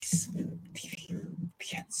2,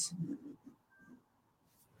 1.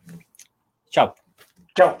 Čau.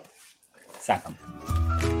 Čau. Sākam.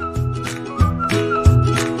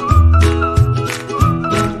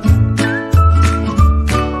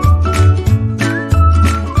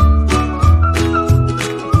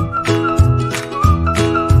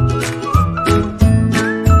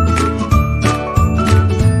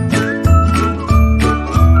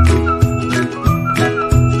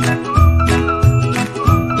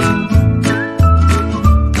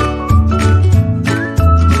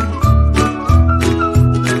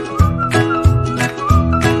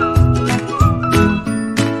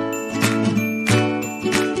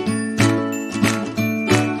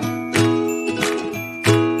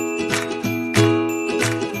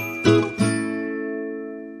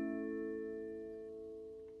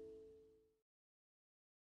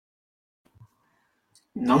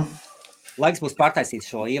 Nu? Laiks būs pārtaisīt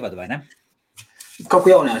šo ievadu, vai ne? Kaut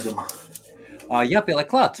ko jaunu jāizdomā. Jāpieliek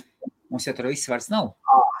klāt. Mums jau tur viss vairs nav.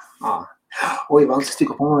 Oi, vēl es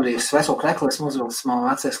tikko pamanījos veco krekli, es uzvilcu man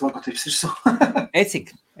vecais logotips virsū.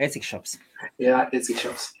 Ecik shops. Jā, Ecik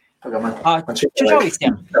shops. Pagā man. Čau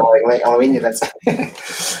visiem. Lai viņi redz.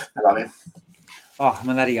 Labi.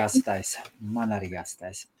 Man arī jāstājas.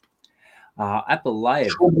 Apple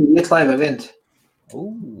Live. Šobrīd iet live event.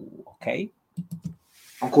 Ok.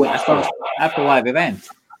 Un ko viņš pārēc? Apple Live event.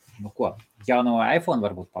 Nu ko? Jaunu iPhone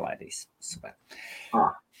varbūt palaidīs. Super.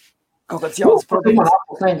 Kaut kāds jauns produkts. Man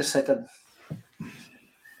Apple neinteresē, tad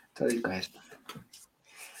ir kā ir.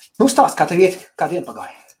 Nu, stāst, kā tev iet, kā diena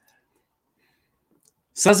pagāja?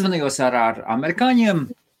 Sazvanījos ar amerikāņiem.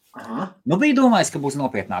 Nu, bija domājis, ka būs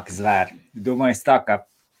nopietnāka zvēri. Domājis tā, ka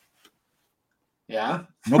Jā.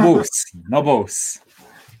 Nu būs.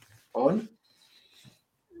 Un?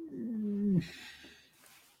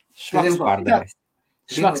 Švaks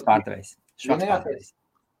pārdevējs.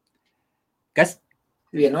 Kas?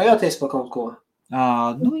 Vienojāties par kaut ko?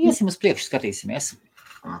 Nu, iesim uz priekšu, skatīsimies.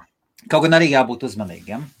 Kaut gan arī jābūt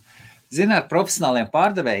uzmanīgiem. Zini, ar profesionāliem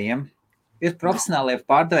pārdevējiem ir profesionālie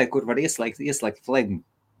pārdevēji, kur var ieslēgt flegmu.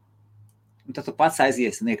 Un tad tu pats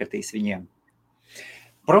aizies un iekartīs viņiem.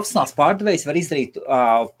 Profesionāls pārdevējs var izdarīt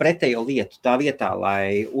pretējo lietu tā vietā,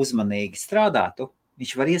 lai uzmanīgi strādātu.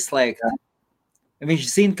 Viņš var ieslēgt. Viņš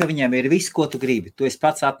zina, ka viņam ir viss, ko tu gribi. Tu esi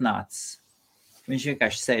pats atnācis. Viņš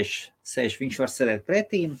vienkārši sēž. Viņš var sēdēt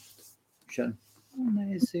pretīm.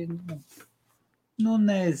 Nezinu.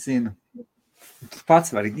 Tu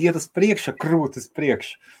pats vari iet uz priekšu, krūt uz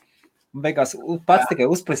priekšu. Un beigās pats tikai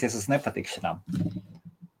uzprasies uz nepatikšanām.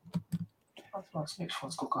 Atklās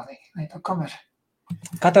kaut kādīgi. Ne, tā kamera.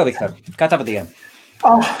 Kā tev, Viktor? Kā tava diena?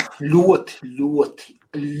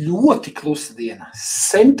 Ļoti klusa diena.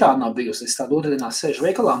 Sen tā nav bijusi. Es tādu otrdienā sēžu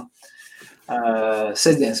veikalā.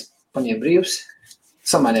 Sestdienas paņēmu brīvs.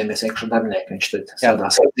 Samainījāmies iekšā darbinieki. Viņš tad sēdā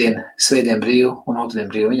svētdien brīvu un otrdien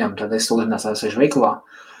brīvu viņam. Tad es otrdienā sēžu veikalā.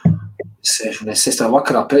 Es tā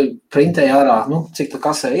vakarā printēju ārā, cik tā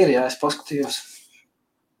kasē ir, jā, es paskatījos.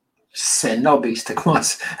 Sen nav bijis tik maz.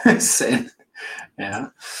 Sen.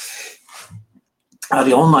 Jā.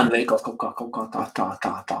 Arī online veikals kaut kā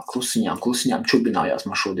tā klusiņām čubinājās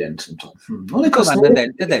man šodien.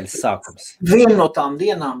 Nedēļas sākums. Viena no tām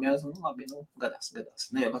dienām, jā, labi, gadās.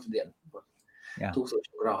 Ne jau katru dienu.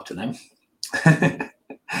 1000 grautu, ne?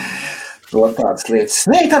 Tādas lietas.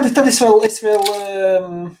 Nē, tad es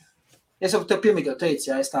jau tev piemīgi jau teicu,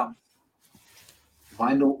 jā, es tā,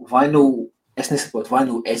 vai nu, es nesaprotu, vai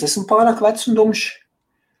nu es esmu pārāk vecs un dumšs,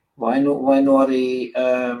 vai nu arī,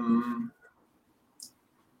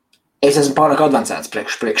 es esmu pārāk advancēts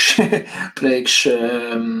priekš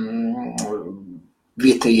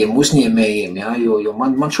vietējiem uzņēmējiem, jā, jo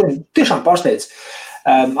man šodien tiešām pārsteidz.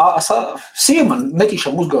 Sieva man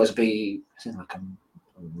netīšām uzgājis bija,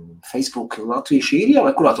 Facebook Latviešu īrijā,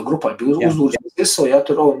 vai kurā tu grupā bija uzdūris, jā,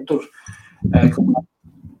 tur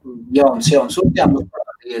jauns uzņēmums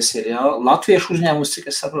parādījies ir, jā, Latviešu uzņēmums,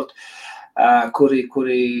 cik es saprotu, kuri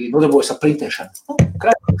nodarbojas ar printēšanu.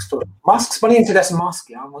 Krēpaks tur. Maskas, man interesēs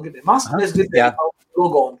maski, jā, man gribēja maski, un es gribēju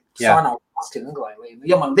logo un sānau maski, neglāju.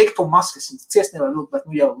 Ja man liek to maskas, es ciest nevar lūk, bet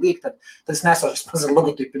jau liek, tad es nesāšu mazar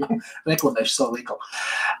logotipi, reklamēšu savu līkalu.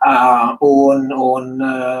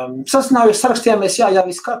 Sarakstījāmies, jā,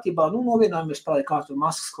 viss kārtībā, novienojāmies, pārēj kārtu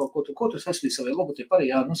maskas, ko tu saistīji savai logotipi arī,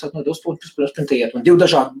 jā, no printējiet, un 2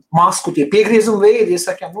 dažādi masku tie piegriezumi veidi, es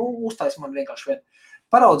saku, jā, uztais man vienkārši vien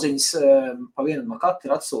paraudziņas pa vienam no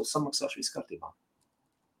katra atsūtu samaksāšu viss kārtībā.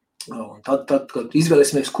 Un tad, kad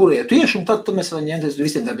izvēlēsimies, kur iet tieši, un tad mēs varam ņemties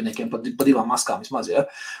visiem darbiniekiem pa 2 maskām vismaz, ja,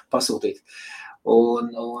 pasūtīt.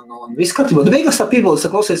 Un viss kārtībā. Beigās tā piebildes,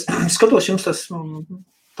 klausies, skatos jums tas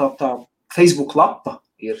tā Facebook lapa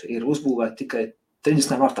ir uzbūvēti tikai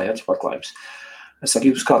 30. martā, ja, atklājums. Es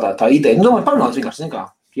saku, jums kā tā ideja. Nu, domāju, parunāt vienkārši, zin kā,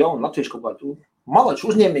 jauni latvieši kaut kādu malači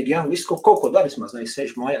uzņēmīgi, ja, visu kaut ko dara, vismaz nevis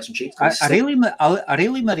sēž mājās un čīt. Arī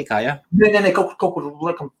Amerikā, ja? Nē, kaut kur,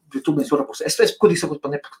 laikam, tūkstnes varā pusē. Es kodīgi sakot, pa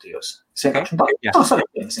nepakatījos. Es vienkārši, tā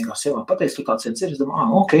sarīkļiem, es vienkārši sievā pateicu, tu tāds ir, es domāju,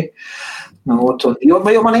 ok. Nu,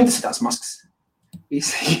 jo man interesē tās maskas.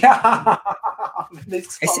 Jā.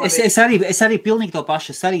 Es arī pilnīgi to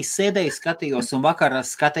pašu. Es arī sēdēju, skatījos un vakarā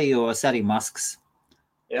skatījos arī maskas.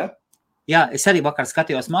 Ja? Jā, es arī vakar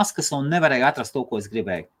skatījos maskas un nevarēju atrast to, ko es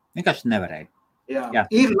gribēju. Vienkārši nevarēju. Jā.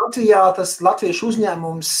 Ir Latvijā tas latviešu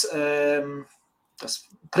uzņēmums, tas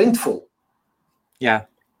Printful. Jā.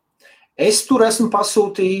 Es tur esmu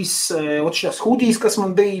pasūtījis šās hudijas, kas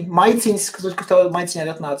man bija maiciņas, kas tev maiciņā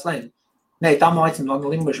ir atnāca. Nē, tā maiciņa no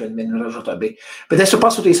Limbaža viena ražotāja bija. Bet es tur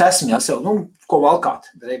pasūtījis esmu, jā, sev, ko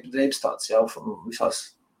valkāt, dreibs tāds, jā, visās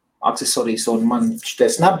aksesorijas, un man šitie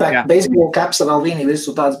snapback, baseball caps ar Alvīni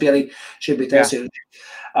visu tāds bija arī, šie bija taisījuši.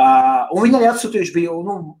 Un viņi arī atsūtījuši bija,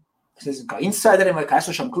 es nezinu, kā insideriem vai kā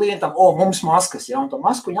esošam klientam, mums maskas, jā, un to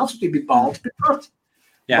masku viņi atsūtīja bija balti pirmkārt.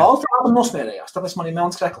 Balti ābam nosmērējās, tāpēc man ir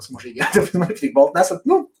melns krekls mažīgi, jā, tāpēc man patīk balti nesat,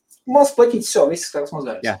 maz pleķītis jau, viss krekls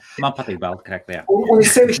mazgājās. Jā, man patīk balti krekli, jā. Un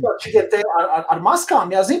es sevišķi šitie te ar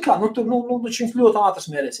maskām, jā, zin kā, tur viņš ļoti ātri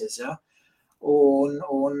smērēsies, jā.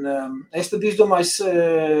 Un es tad izdomāju,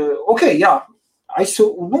 ok, jā,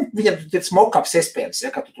 viņam ir smokaps iespējams,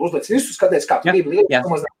 ja, kā tu uzliec visu, skaties, kā tu gribi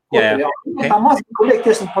lietas, tā mazliet, ko liek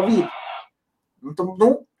tiesni pa vidu.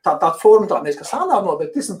 Tā forma tā, mēs kā sānāno,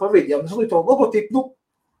 bet tiesni pa vidu, ja mēs līdz to logotipu,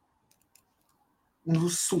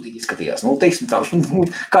 sūdīgi izskatījās, teiksim tā,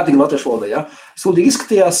 kādīgi latviešu valodā, ja, sūdīgi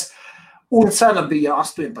izskatījās, un cena bija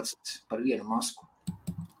 18 par vienu masku.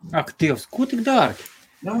 Ak, Dievs, ko tik dārgi?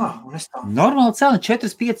 Jā, un es tā. Normāli cena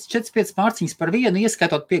 45 mārciņas par vienu,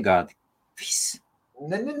 ieskaitot piegādi. Viss.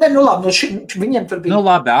 Labi, viņiem tur bija...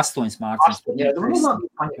 labi, 8 mārciņas. Jā, labi,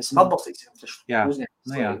 paņemsim, atbalstīsim. Jā,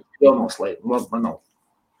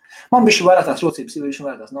 Man bišķi vairāk tās rocības, ja bišķi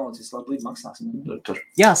vairāk tās naudas, labi, līdz maksāsim.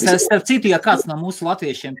 Jā, starp citu, ja kāds no mūsu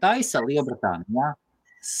latviešiem taisa Lielbritāniju,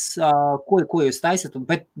 ko jūs taisat,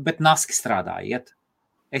 bet naski strādājiet.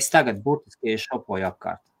 Es tagad burtiski šopoju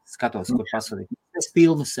apkārt. Skatos, kur pasūtīt. Es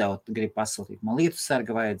pilnu sev gribu pasūtīt. Man lietu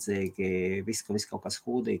sarga vajadzīgi, viss kaut kas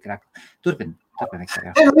hūdīgi, krakli. Turpini,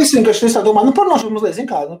 jā. Es vienkārši visā domāju, parunāšu mazliet, zin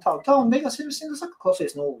kā, tā, un beigās ir saka,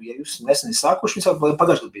 klausies, ja jūs nesen sākuši, viņi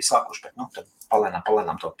pagājuši bija sākuši, bet, tad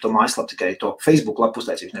palēnām to mājaslapu, tikai to Facebook lapu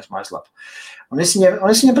uztaisījuši, nes mājaslapu. Un es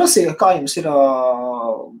viņiem prasīju, kā jums ir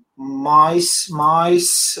mājas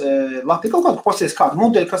lapi, kaut kādu pasties kādu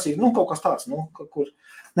modeli, kas ir, kaut kas tāds, kur.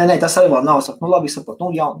 Nē, tas arī vēl nav, labi, saprot,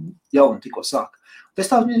 jaunu tikko sāk. Es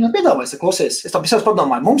tā viņam piedāvāju, klausies, es tā visās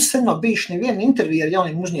padomāju, mums sen nav bijuši neviena intervija ar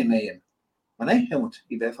jauniem uzņēmējiem. Vai ne, Helmuts,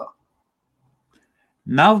 IBF?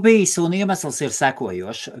 Nav bijis, un iemesls ir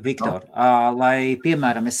sekojošs, Viktor. Lai,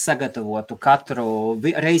 piemēram, es sagatavotu katru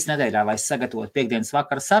reizi nedēļā, lai es sagatavotu piekdienas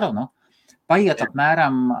vakara sarunu, paiet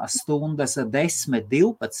apmēram stundas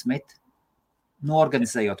 10-12,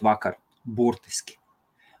 norganizējot vakaru, burtiski.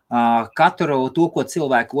 Katru to, ko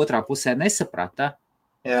cilvēku otrā pusē nesaprata,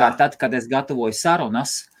 kā tad, kad es gatavoju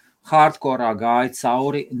sarunas, hardkorā gāju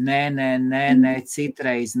cauri, nē,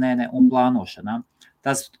 citreiz, nē, un plānošanā.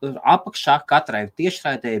 Tas apakšā katrai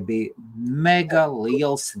tiešraidē bija mega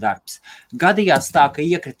liels darbs. Gadījās tā, ka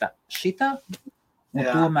iekrita šitā, un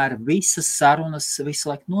tomēr visas sarunas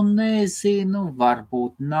visu laiku, nezinu,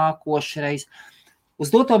 varbūt nākošreiz.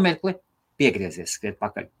 Uz doto mirkli piegriezies, skriet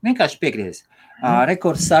pakaļ. Vienkārši piegriezies.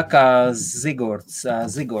 Rekords saka Zigords.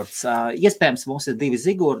 Iespējams, mums ir 2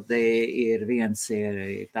 Zigordi. Viens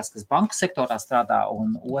ir tas, kas banku sektorā strādā,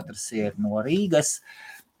 un otrs ir no Rīgas.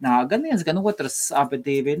 Gan viens, gan otrs, abi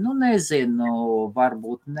divi, nezinu,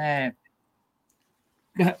 varbūt nē.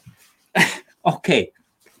 Ok.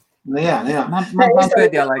 Jā. Man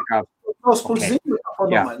pēdējā laikā.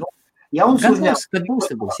 Jauns uzņēmums. Kad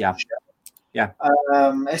būs, jā. Jā.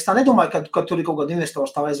 Es tā nedomāju, ka tur ir kaut kāda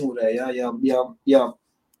investors tā aizmūrē, ja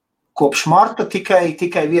kopš marta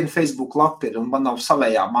tikai viena Facebook lapa ir, un man nav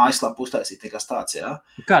savējā mājaslapa uztaisīt nekas tāds, jā.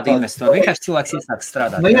 Kāda investora? Vienkārši cilvēks iesāk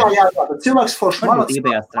strādāt. Jā, cilvēks forši malats,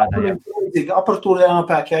 aparatūra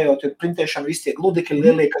jānopērk, jau tur printēšana visi tie gludekļi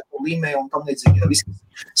lielie, kas to līmē un tam līdzīgi, jā, visi.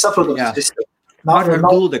 Saprotams, Ar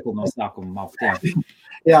gludekli no sākuma maukt, jā.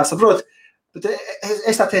 Jā, saprot. Bet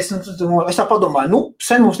es tā padomāju,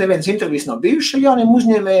 sen mums nevienas intervijas nav bijušas ar jauniem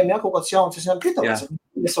uzņēmējiem, kaut kāds jauns, es nepiedāvāju,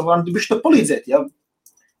 es varam bišķi to palīdzēt,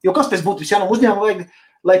 jo kas pēc būtības jaunam uzņēmumu vajag,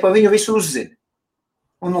 lai pa viņu visu uzzina.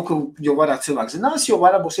 Un, jo vairāk cilvēku zinās, jo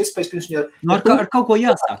vairāk būs iespējas pirms viņu ar kaut ko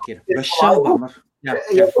jāsāk ir, bez šaubām. Ja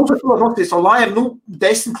uz to notīs savu laimu,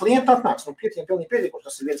 10 klienti atnāks, 5 pilnīgi pietiekoši,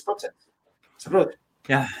 tas ir 1%. Saprot?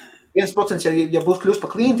 Jā. 1%, ja būs kļūst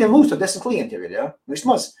par klientiem, lūdzu, tad 10 klienti jau ir, jā,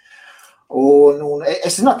 vismaz. Un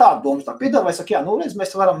es zinu, tādu domu tā piedāvāju, saku, jā, redz,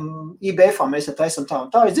 mēs varam IBF-ā, mēs taisam tā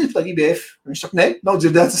un tā, es dzirdu par IBF. Viņš saka, ne, nav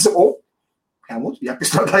dzirdēts, es saku, Helmuts,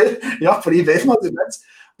 jāpiestrādā, jā, par IBF nav dzirdēts.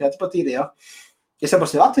 Jā, tāpat ir, jā. Es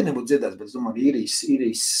saprotu, ka Latvija nebūtu dzirdēts, bet es domāju,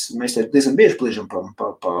 īrijas, mēs te diezgan bieži pliežam pa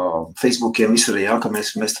Facebookiem visur, jā, ka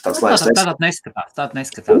mēs tāds laiks. Tātad neskatās.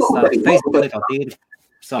 Facebook lietot īri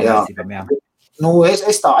savu vērtībām, jā.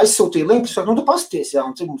 Es tā aizsūtīju linku, tu pasties, jā,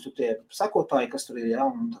 un cik mums tur tie sekotāji, kas tur ir, jā,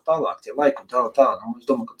 un tā tālāk, tie laiki un tā, es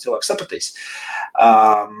domāju, ka cilvēks sapratīs.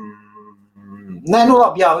 Nē,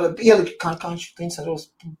 labi, jā, ieliku, kā viņš ar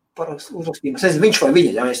uzrakstījumus, es viņš vai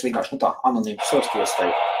viņa, jā, es vienkārši, tā, anonīmi sarastījos,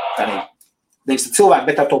 tā nevis cilvēki,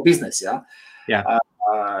 bet ar to biznesu, jā. Jā.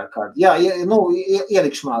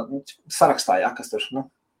 Ielikšu sarakstā, jā, kas tur,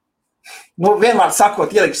 vienmēr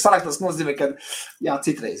sakot, ielikšu sarakstā, tas nozīmē, ka, jā,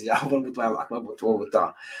 citreiz, jā, varbūt vēlāk, varbūt tā.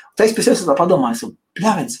 Tā es pēc tā padomāju,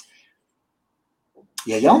 bļāviens,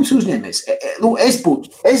 ja jauns uzņēmējs, es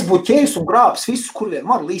būtu ķēris un grābs visus, kur vien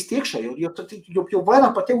var līst iekšā, jo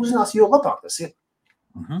vairāk par tevi uzzinās, jo labāk tas ir.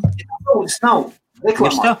 Ja tas nav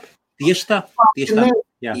reklamā. Tieši tā.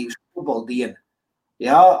 Jā. Futbola diena.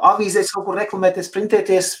 Jā, avīzēs kaut kur reklamēties,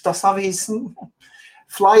 printēties, tās avīzes,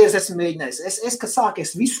 flyers esmu mēģinājis. Es kad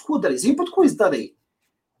sākies visu, ko darīju, zinu pat, ko es darīju.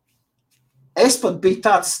 Es pat biju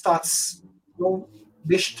tāds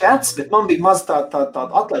bišķi ķēts, bet man bija maz tāda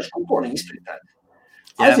atlaižu kuponiņa izprintēta.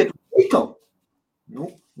 Aiziet veikalu.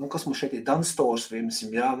 Kas mums šeit ir Danstors,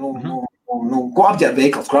 jā, ko apģēr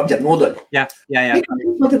veikals, ko apģēr nodaļu. Jā.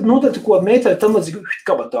 Nodaļu, ko meitari tam līdzīgi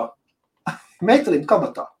kabatā. Meitalim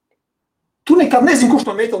kabatā. Tu nekad nezini, kurš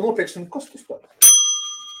to meitali nopirks un kas tas tāds.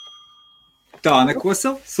 Tā, neko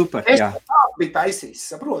savu? Super, jā. Es tā biju taisījis,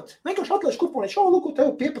 saprot. Vienkārši atlaiž kuponi, lūk, tev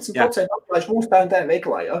 15% atlaiž mūsu tā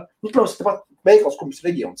veiklā, jā. Protams, tāpat veikals, kur mums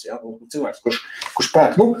reģions, jā, cilvēks, kurš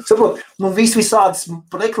pērk. Saprot, visādas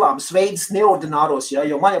reklāmas veidas neordināros, jā,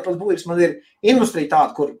 jo man jau pēc būtības man ir industrija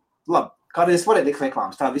tāda, kur, labi, kādreiz varēja likt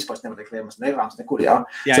reklāmas, tāda vispār nevar likt reklāmas nekur, jā.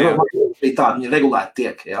 Saprot, man ir tāda, viņi regulēti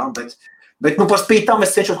tiek, jā, bet par spīt tam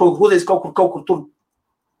es cenšos kaut kur tur,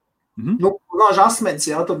 nāž asmens,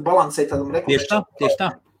 jā, tur balansēt tādam reklāmām. Tieši tā.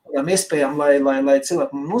 Iespējām, lai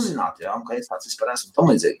cilvēki uzzinātu, jā, un ka es tāds vispār esmu tam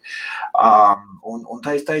līdzīgi. Un tā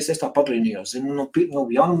es tā pabrīnījos, jaunu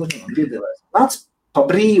uzņēmumu piedēlēs. Nāc pa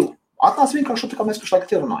brīvu, atnāc vienkārši, tā kā mēs pašlaik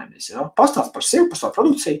te runājamies, jā. Pastāst par sevi, par savu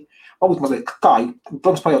produkciju, varbūt mazliet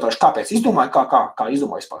protams, pajautājuši, kāpēc izdomāju, kā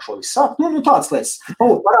izdomāju vispār šo visu sākt. Tādas lietas.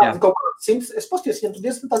 Varētu kaut kāds, es pasties, ja tu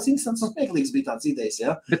diezgan tāds interesants un smieklīgs bija tāds idejas,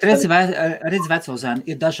 jā. Bet redzi vecozēni,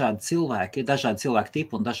 ir dažādi cilvēku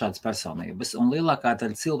tipi un dažādas personības, un lielākā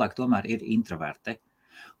daļa cilvēku tomēr ir introverti.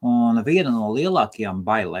 Un viena no lielākajām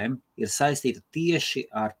bailēm ir saistīta tieši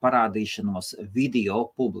ar parādīšanos video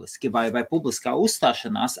publiski vai publiskā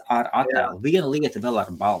uzstāšanās ar attēlu. Viena lieta vēl ar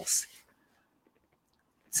balsi.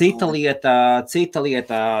 Cita lieta,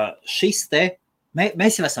 šis te,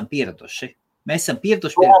 mēs jau esam pieraduši. Mēs esam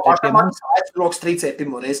pieraduši pie mums. Rokas trīcēja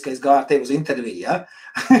pirmo reizi, ka es gāju tevi uz interviju, ja?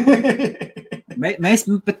 Bet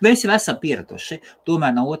mēs jau esam pieraduši.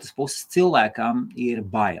 Tomēr no otras puses cilvēkām ir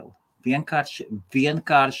bail.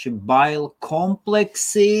 Vienkārši bail,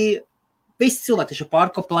 kompleksi. Visi cilvēki taču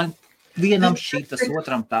pārkoplēni. Vienam šitas,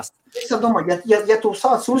 otram tas. Es domāju, ja tu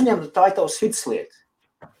sāc uzņemt, tā ir tavs hits lieta.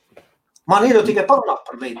 Man ir jau tikai parunāt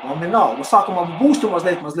par veidu, man nav. Sākumā būs tu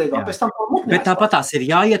mazliet, pēc tam to mutnēs. Bet tāpat tās ir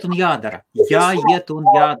jāiet un jādara.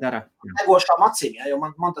 Negošām acīm, jā, jo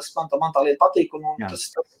man tā lieta patīk, un tas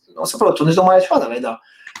saprotu, un es domāju, šādā veidā.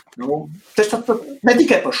 Tas ne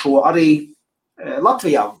tikai par šo, arī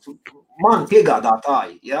Latvijā man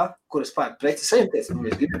piegādātāji, jā, kuras pērk preci saimties, un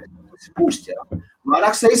es gribētu pūst, jā.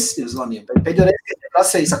 Vairākas reizes ir zvaniem, bet pēdējo reizi, kad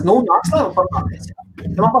prasēja, saka, nāks lai man parunāties, jā.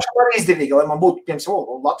 Ja man pašam arī izdevīgi, lai man būtu,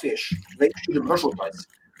 piemēram, latviešu veidu šķidrumu ražotājs,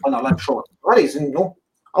 manā lēmu šovā. Arī,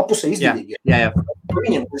 apusē izdevīgi. Jā.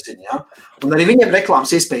 Viņiem uzzina, jā. Un arī viņiem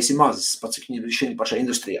reklāmas iespējas ir mazas, pats, cik viņi ir šī pašā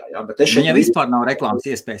industrijā, jā. Bet viņiem vispār nav reklāmas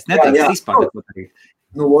iespējas, neteiks vispār neko darīt.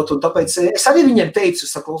 Un tāpēc es arī viņiem teicu,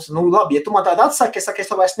 saku, labi, ja tu man tādu atsaki, es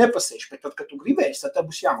tev vairs nepasīšu, bet tad, kad tu gribēsi, tad tev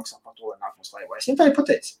būs jāmaksā par to, lai nākamos laivā. Es viņam tā ir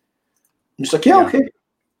pateicu. Viņš saka, jā, ok.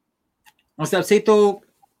 Un starp citu,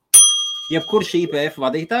 jebkurš IPF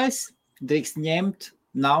vadītājs drīkst ņemt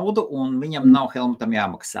naudu, un viņam nav Helmutam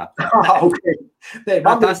jāmaksā. Okay.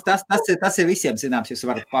 Tas ir visiem zināms, jūs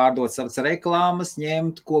varat pārdot savas reklāmas,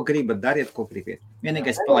 ņemt, ko gribat, dariet, ko gribiet.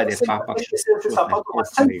 Vienīgais palaidiet pārpakšu.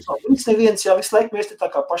 Viņš neviens, jā, visu laiku mēs te tā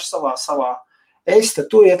kā paši savā Es tad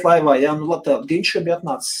tu iet laivā, jā, nu labi, Ginčs bija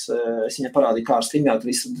atnācis, es viņai parādīju, kā ar stimjāt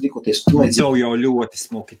visu rikoties. Tev jau ļoti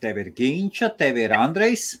smuki, tev ir Ginča, tev ir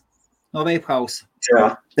Andrejs no Vape House.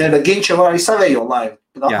 Jā, bet Ginča var arī savējo laivu.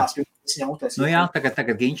 Nu jā,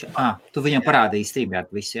 tagad Ginča, tu viņam parādīji stimjāt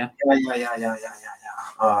visu, jā? Jā.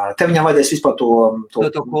 Te viņam vajadzēs vispār to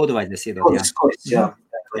kodu vajadzēs iedot, jā. Jā.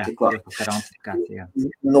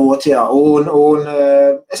 Nu, jā, un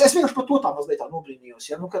es vienkārši par to tā mazliet tā nobrīnījos,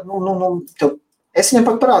 ja, es viņam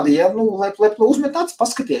pat parādīju, ja, lai uzmet acis,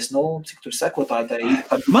 paskaties, cik tur sekotāji tā ir.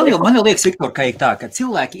 Man jau liekas, Viktor, ka ir tā, ka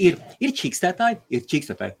cilvēki ir čīkstētāji, ir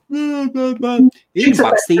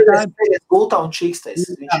bakstītāji. Gultā un čīkstēs.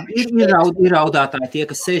 Ir raudātāji, tie,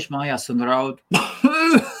 kas sēž mājās un raud.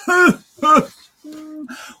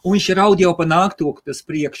 Un viņš raud jau pa nāktoku tas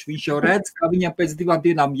priekš, viņš jau redz, ka viņam pēc 2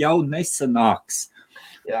 dienām jau nesanāks.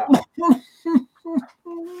 Jā.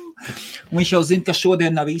 Un viņš jau zina, ka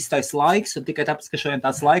šodien nav īstais laiks, un tikai tāpēc, ka šodien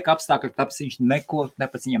tāds laika apstākļi, tāpēc viņš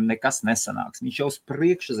nepēc viņam nekas nesanāks. Viņš jau uz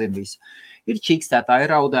priekšu zina visu. Ir čīkstētāji,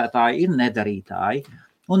 ir raudētāji, ir nedarītāji,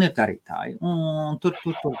 un ir darītāji. Un tur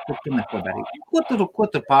neko darīt. Ko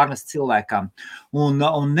tur pārnest cilvēkam? Un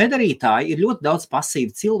nedarītāji ir ļoti daudz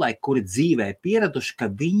pasīvi cilvēki, kuri dzīvē pieraduši, ka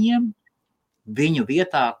viņu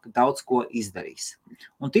vietā daudz ko izdarīs.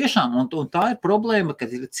 Un tiešām, un tā ir problēma,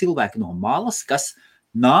 kad ir cilvēki no malas, kas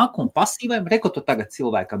nāk un pasīvēm, ko tu tagad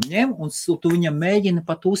cilvēkam ņem, un tu viņam mēģini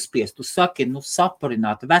pat uzspiest. Tu saki,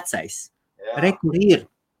 sapurināt vecais. Kur ir.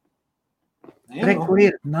 Kur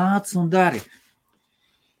ir. Nāc un dari.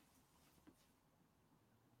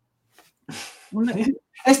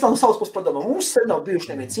 Es tā no savas puses padomāju, mums sen nav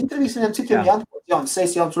bijuši neviens intervijas, vieniem citiem jauns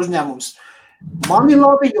sejas, jauns uzņēmums. Man ir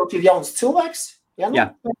labi, jo ir jauns cilvēks,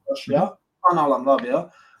 kanālam labi, jā.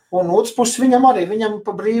 Un otrs puses viņam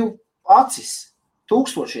pa brīvu acis,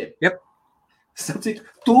 1000. Yep.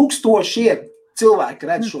 Tūkstošiem cilvēki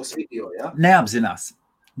redz šos video, jā. Neapzinās.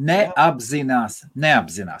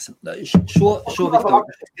 Šo Viktor.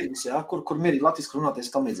 Kur miri latviski runāties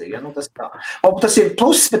tam līdzīgi, jā. Tas ir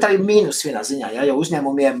pluss, bet arī mīnus vienā ziņā, jā. Jo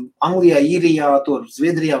uzņēmumiem Anglijā, Īrijā, tur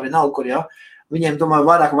Zviedrijā, vienalga, kur, jā. Viņiem, domāju,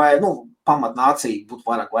 vairāk vajag, pamatnācija būtu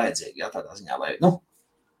vairāk vajadzīga, jā, tādā ziņā, lai,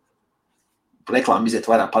 reklāma iziet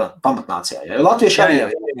vairāk pamatnācijā. Jo latvieši arī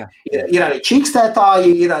ir arī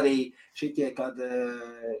čīkstētāji, ir arī šitie, kad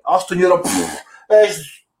 8 eiro, es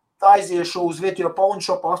aiziešu uz vietējo paunu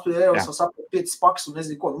šopu, 8 eiro, saprat 5 pakas un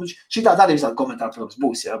nezinu ko. Šitādi arī visādi komentāri, protams,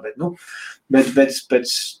 būs, jā, bet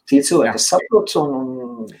tie cilvēki, kas saprot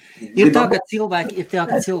un ir tā, ka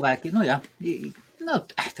cilvēki,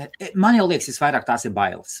 man jau liekas, visvairāk tās ir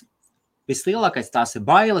bailes. Vislielākais tās ir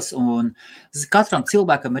bailes, un katram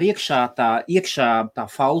cilvēkam ir iekšā tā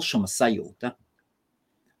falšuma sajūta.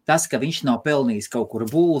 Tas, ka viņš nav pelnījis kaut kur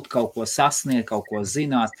būt, kaut ko sasniegt, kaut ko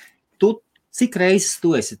zināt. Cik reizes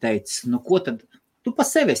tu esi teicis, ko tad, tu pa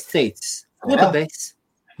sevi esi teicis, ko tad esi?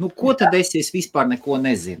 Ko tad esi, es vispār neko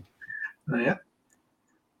nezinu.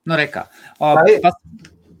 Rekā.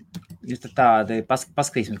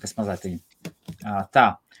 Paskatīsim, kas mazliet viņa. Tā.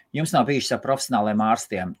 Jums nav bijušas ar profesionāliem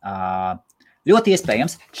ārstiem. Ļoti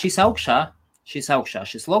iespējams, šis augšā,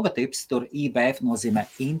 šis logotips, tur IBF nozīmē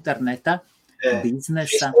interneta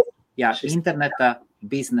biznesa, interneta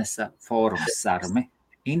biznesa fórums sarmi.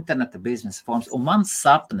 Interneta biznesa fórums. Un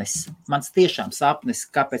mans tiešām sapnis,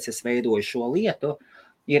 kāpēc es veidoju šo lietu,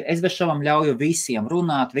 ir, es bez šaubām ļauju visiem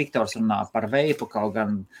runāt. Viktors runā par veipu, kaut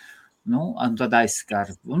gan, un tad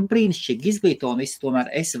aizskar. Un brīnišķīgi izglīto, un visu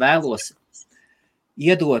tomēr es vēlos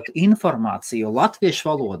iedot informāciju latviešu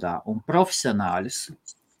valodā un profesionāļus,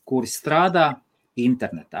 kuri strādā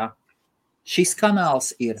internetā. Šis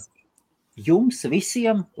kanāls ir jums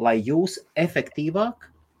visiem, lai jūs efektīvāk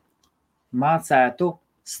mācētu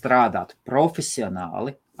strādāt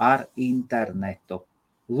profesionāli ar internetu.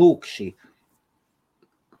 Lūk, šī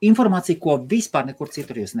informācija, ko vispār nekur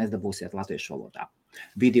citur jūs nedabūsiet latviešu valodā.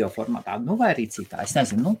 Video formātā, vai arī citā. Es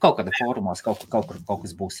nezinu, kaut kādā fórumos kaut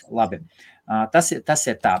kas būs labi. Tas ir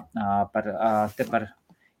tā,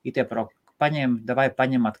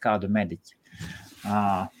 paņemat kādu mediķi.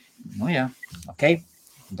 Jā, ok,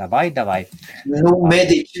 davai.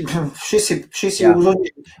 Mediķi, šis ir uzņēmums.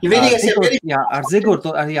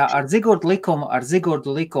 Ar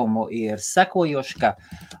Zigurdu likumu ir sekojoši, ka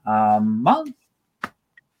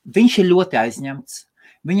viņš ir ļoti aizņemts.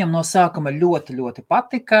 Viņam no sākuma ļoti, ļoti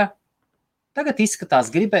patika. Tagad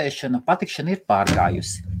izskatās gribēšana, patikšana ir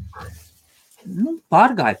pārgājusi.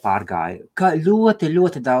 Pārgāja. Kā ļoti,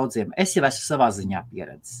 ļoti daudziem. Es jau esmu savā ziņā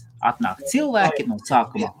pieredzis. Atnāk cilvēki no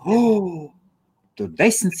sākuma. Tur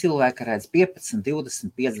 10 cilvēki redz 15,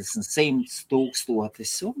 20, 50, 100,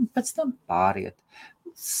 1000 un pēc tam pāriet.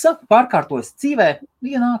 pārkārtojas dzīvē,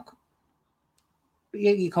 ienāk,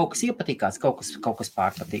 kaut kas iepatīkās, kaut kas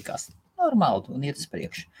pārpatīkās. Normāli, un iet uz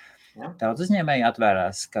priekšu. Daudz uzņēmēji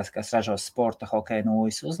atvērās, kas ražo sporta, hokeja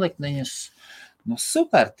nūjas uzlikteņus. Nu,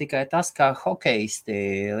 super, tikai tas, kā hokeisti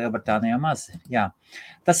Lielbritānijā mazi. Jā.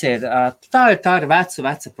 Tā ir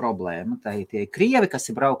veca problēma. Tā ir tie krievi, kas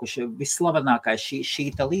ir braukuši. Visslavenākais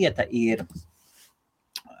šīta lieta ir,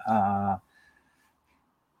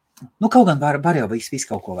 kaut gan var jau visu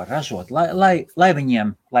kaut ko var ražot, lai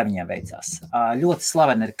viņiem veicās. Ļoti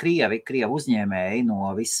slaveni ir krievi uzņēmēji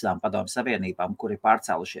no visām padomu savienībām, kuri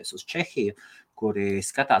pārcēlušies uz Čehiju, kuri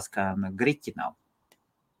skatās, ka griķi nav.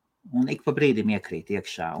 Un ik pa brīdim iekrīt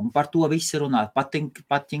iekšā. Un par to visi runā,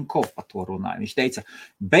 Patinkov par to runāja. Viņš teica,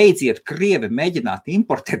 beidziet krievi mēģināt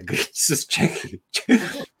importēt griķus uz Čehiju.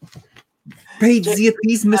 Beidziet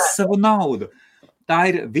izmest savu naudu. Tā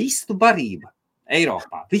ir vistu barība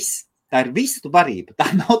Eiropā. Viss. Tā ir vistu barība.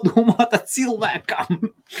 Tā nav domāta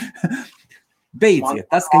cilvēkam. Beidziet.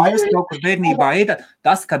 Tas, ka jūs kaut kur bērnībā ēdāt,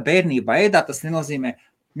 tas nenozīmē.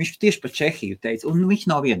 Viņš tieši par Čehiju teica, un viņš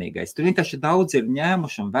nav vienīgais. Tur vienkārši daudz ir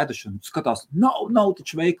ņēmuši un veduši un skatās, nav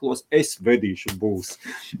taču veiklos, es vedīšu būs.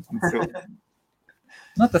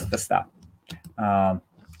 Tas tā.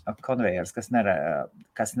 Konvejers, kas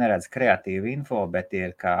neredz kreatīvu info, bet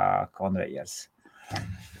ir kā konvejers.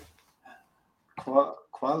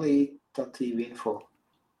 Kvalitatīva info.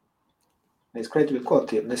 Es kreatīvi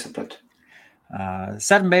kvalitatīvi nesapratu.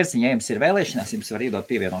 Saruna Bērziņa, ja jums ir vēlēšanās, jums var iedot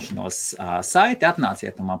pievienošanos saiti,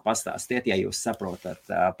 atnāciet un man pastāstiet, ja jūs saprotat,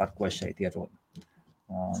 par ko šeit ir runa.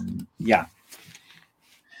 Jā.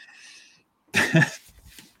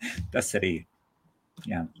 Tas arī,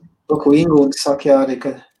 jā. To, ko Ingūda saka, jā, arī,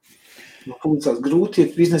 ka pūcās grūti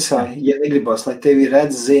ir biznesā, ja negribās, lai tevi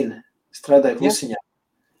redz, zina, strādāja klusiņām.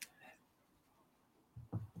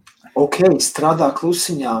 Ok, strādā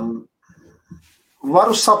klusiņām.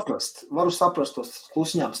 Varu saprast tos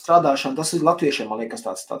klusiņām strādāšanu, tas ir latviešiem, man liekas,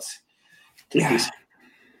 tāds tipiski.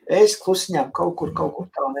 Es klusiņām kaut kur tā,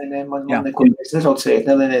 man neko netraucējiet,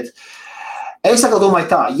 nelēniet. Es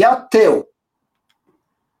domāju tā, ja tev,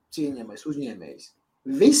 cieņamais uzņēmējs,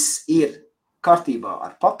 viss ir kārtībā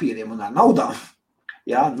ar papīriem un ar naudām,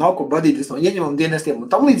 jā, nav ko badīties no ieņemumu dienestiem un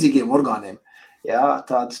tam līdzīgiem orgāniem, jā,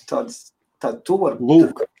 tad tu var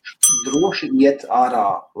droši iet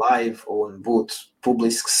ārā live un būt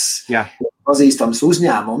publisks, pazīstams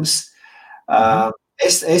uzņēmums.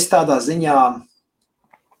 Es tādā ziņā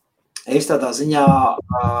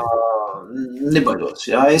nebaļos.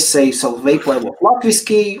 Jā. Es eju savu veiklēvo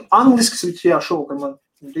latviski, angliski, šovakar man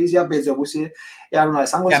drīz jābeidz, jau būs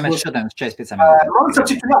jārunājas angliski. Jā, mēs šodien 45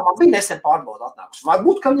 minūtes. Man bija nesen pārbauda atnākus.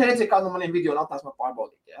 Varbūt, ka viņa redzēja kādu no maniem video un atnāks man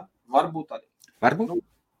pārbaudīt. Jā. Varbūt arī. Varbūt?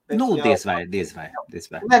 Diez vai.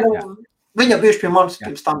 Viņa bieži pie manis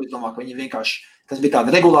pirms tam, es domāju, ka viņa vienkārši, tas bija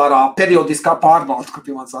tāda regulārā, periodiskā pārbauda, ka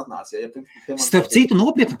pie manis atnāca. Starp citu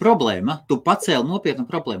nopietna problēma, tu pacēli nopietnu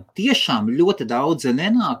problēmu. Tiešām ļoti daudz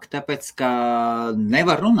nenāk, tāpēc, ka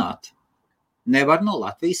nevar runāt. Nevar no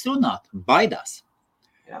Latvijas runāt, baidās.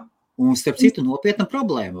 Jā. Un starp citu nopietna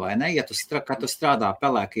problēma, vai ne? Ja tu strādā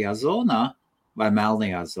pelēkajā zonā vai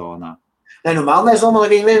melnajā zonā. Melnē zona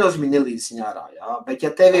viņa viennozīmīgi nelīdz viņa ārā, jā. Bet ja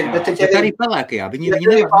tev ir... Bet arī pelēkajā, viņi nevar... Ja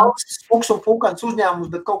tev ir valsts puks un pūkains uzņēmums,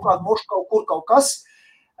 bet kaut kādu mošu kaut kas,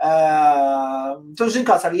 tu zini,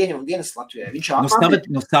 kāds arī ieņem dienas Latvijai. Viņš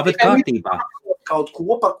stāvēt kārtībā. Kaut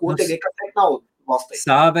ko, par ko tev iekatēt nav valstī.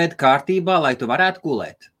 Stāvēt kārtībā, lai tu varētu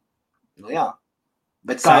gulēt. Nu jā.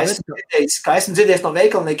 Bet kā esmu dzirdējis no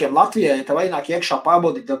veikalniekiem Latvijai, ja tev ienāk iekšā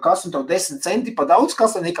pārbaudīt, kas un tev 10 centi pa daudz,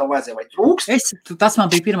 kas tev nekā vajadzēja vai trūkst? Tas man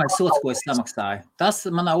bija pirmais sots, ko es samaksāju. Tas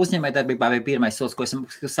manā uzņēmējdarbībā bija pirmais sots, ko es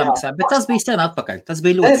samaksāju, bet tas bija sen atpakaļ. Tas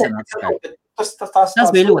bija ļoti sen atpakaļ. Tas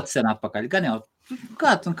bija ļoti sen atpakaļ. Gan jau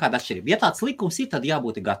kāda atšķirība. Ja tāds likums ir, tad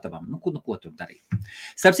jābūt gatavam. Nu, ko tur darīt?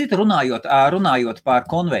 Starp citu, runājot par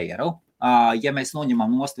konvejeru, ja mēs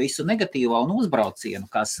noņemam nost visu negatīvo un uzbraucienu,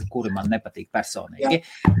 kuri man nepatīk personīgi,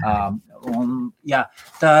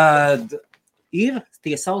 tad ir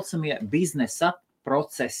tie saucamie biznesa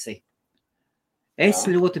procesi. Es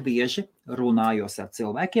ļoti bieži runājos ar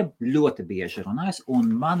cilvēkiem,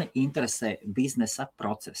 un mani interesē biznesa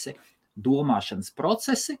procesi, domāšanas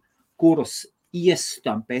procesi, kurus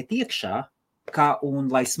iestampēt iekšā,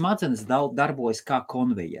 un lai smadzenes darbojas kā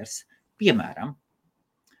konvejers. Piemēram,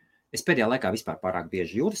 es pēdējā laikā vispār pārāk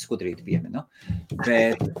bieži Juris Skudrīti pieminu,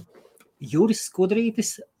 bet Juris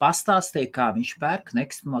Skudrītis pastāstīja, kā viņš pērk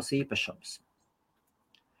nekustamos īpašumus.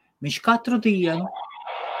 Viņš katru dienu,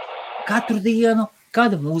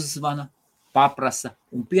 kad uzvana, paprasa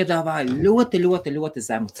un piedāvāja ļoti, ļoti, ļoti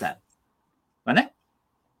zemu cenu. Vai ne?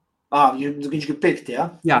 Viņš grib pirkt, jā?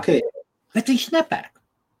 Jā, Okay. Bet viņš nepērk.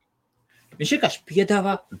 Viņš vienkārši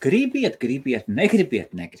piedāvā, gribiet,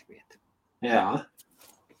 negribiet. Jā.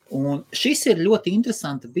 Un šis ir ļoti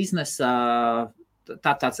interesanta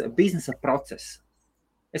tāds biznesa process.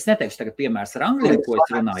 Es neteikšu tagad piemērs ar angļiem, ko es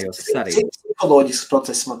runāju. Psiholoģisks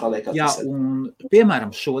process, man tā liekas. Jā, un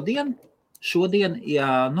piemēram šodien,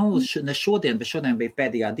 ne šodien, bet šodien bija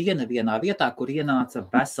pēdējā diena vienā vietā, kur ienāca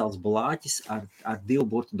vesels blāķis ar 2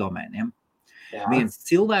 burtu domēniem. Jā. Viens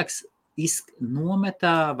cilvēks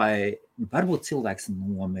nometā, vai varbūt cilvēks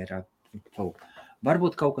nomira,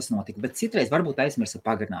 varbūt kaut kas notika, bet citreiz varbūt aizmirsa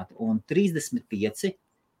pagarināt. Un 35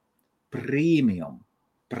 premium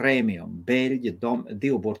Beļģu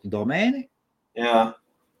 2 burtu domēni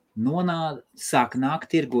sāk nākt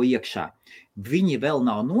tirgu iekšā. Viņi vēl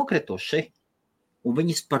nav nokrituši,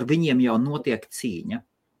 un par viņiem jau notiek cīņa.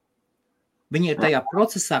 Viņi ir tajā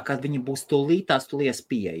procesā, kad viņi būs tūlītās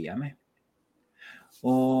pieejami.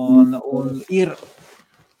 Un ir,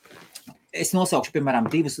 es nosaukšu, piemēram,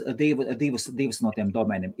 divus no tiem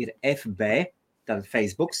domēniem. Ir FB, tad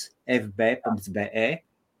Facebooks, fb.be.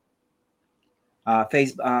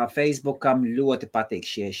 Facebookam ļoti patīk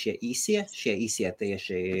šie īsie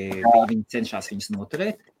tieši, viņi cenšas viņus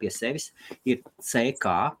noturēt pie sevis. Ir CK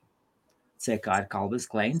ir Calvin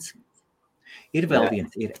Kleins. Ir vēl viens,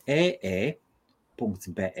 ir ee.be.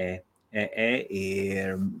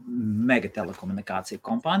 Ir mega telekomunikācija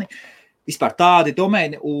kompānija. Vispār tādi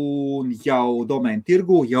domēni un jau domēni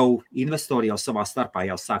tirgu, jau investori jau savā starpā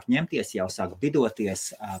jau sāk ņemties, jau sāk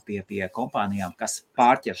bidoties pie kompānijām, kas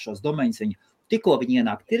pārķer šos domēņus. Tikko viņi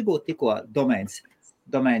ienāk tirgu, tikko domēns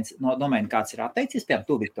kāds ir atteicies, piemēram,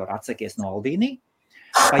 tu, Viktor, atsakies no Albīnī,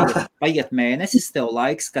 paiet mēnesis, tev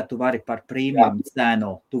laiks, ka tu vari par premium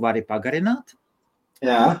cēnu, tu vari pagarināt.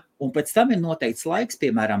 Jā. Un pēc tam ir noteikts laiks,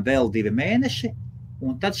 piemēram, vēl 2 mēneši,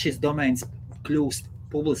 un tad šis domēns kļūst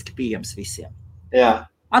publiski pieejams visiem. Jā.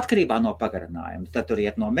 Atkarībā no pagarinājuma. Tad tur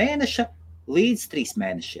iet no mēneša līdz 3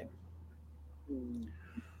 mēnešiem.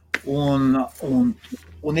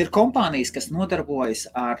 Un ir kompānijas, kas nodarbojas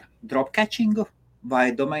ar dropcatchingu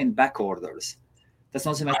vai domain backorders. Tas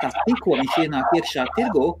nozīmē, ka tikko viņš ienāk iekšā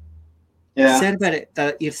tirgu,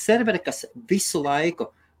 ir serveri, kas visu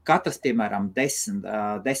laiku, katras, piemēram,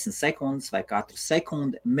 10 sekundes vai katru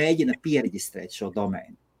sekundi mēģina pieregistrēt šo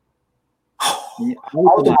domēnu.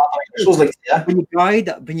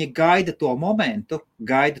 Viņi gaida to momentu,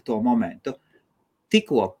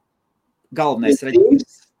 tikko galvenais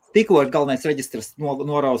reģistrs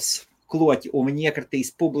noraus kloķi un viņi iekratīs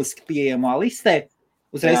publiski pieejamā listē,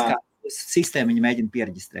 uzreiz kā sistēma viņi mēģina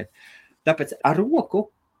pieregistrēt. Tāpēc ar roku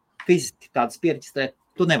fiziski tādus pieregistrēt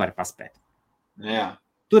tu nevari paspēt. Jā.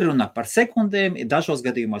 Tur runa par sekundēm, dažos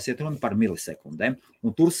gadījumos ir runa par milisekundēm, un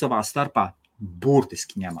tur savā starpā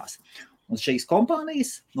burtiski ņemās. Un šīs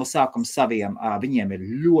kompānijas no sākuma saviem, viņiem ir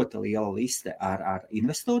ļoti liela liste ar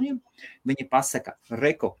investoriem. Viņi pasaka,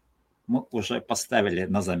 reku, уже поставили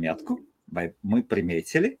на заметку, vai мы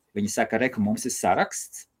приметили. Viņi saka, reku, mums ir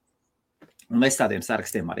saraksts. Un es tādiem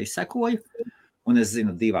sarakstiem arī sekoju. Un es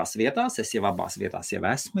zinu 2 vietās, es jau abās vietās jau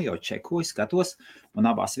esmu, jau čekoju, skatos. Un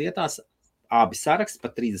abās vietās abi saraksti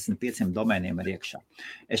par 35 domēniem ir iekšā.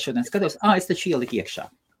 Es šodien skatos, es taču ieliku iekšā,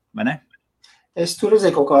 vai ne? Es tur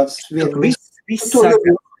redzēju kaut kāds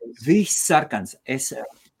viss sarkans. Es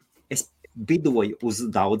bidoju uz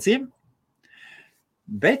daudziem,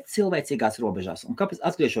 bet cilvēcīgās robežās. Un kāpēc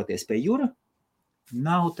atgriežoties pie Jura,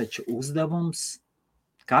 nav taču uzdevums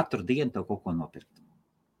katru dienu tev kaut ko nopirkt.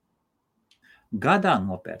 Gadā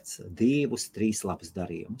nopērts 2-3 labus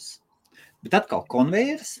darījumus. Bet atkal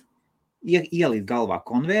konvejeris, ielīt galvā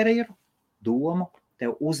konvejeru, domu,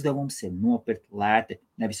 tev uzdevums ir nopirkt lēti.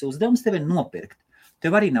 Nevis uzdevums tev ir nopirkt.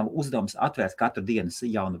 Tev arī nav uzdevums atvērt katru dienu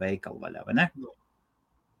jaunu veikalu vaļā, vai ne?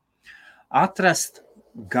 Atrast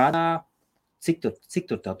gadā, cik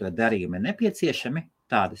tur tev darījumi ir nepieciešami,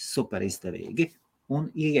 tādi super izdevīgi, un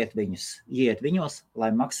ieiet viņos,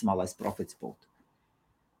 lai maksimālais profits būtu.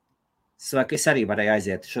 Svaki, es arī varēju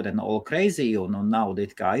aiziet šodien all crazy, un naudu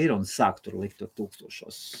it kā ir, un sāk tur likt tur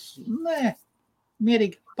 1000. Nē,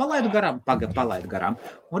 mierīgi, palaidu garām.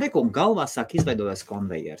 Un reku, un galvā sāk izveidoties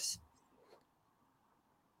konvejeris.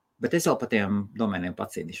 Bet es vēl pa tiem domēniem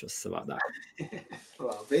pacīnīšos savādāk.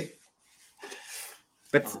 Labi.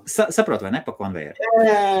 Bet saprot, vai ne, pa konvejeru?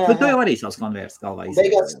 Bet tu jau arī savus konvejerus galvā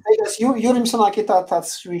izveidojas. Beigās Jurim sanāk, ja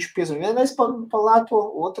tāds viņš piezvan vienreiz pa lēto,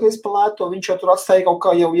 otrreiz pa lēto, viņš jau tur atstāja kaut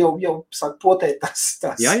kā jau sāk potēt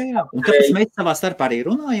tās. Jā. Un tāpēc mēs savā starpā arī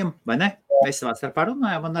runājam, vai ne? Mēs savā starpā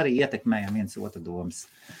runājam un arī ietekmējam viens otru domas.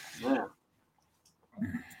 Jā.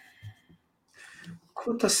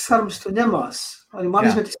 Ko tas sarums tu ņemās? Arī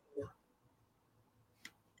man izmetis?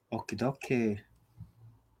 Okidoki.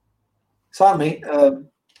 Sārmī,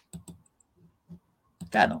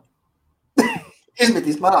 Tā nu.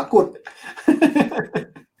 izmetīs manā kurpi.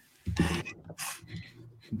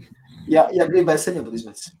 ja gribēju saņemt, būtu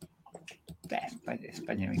izmetis. Es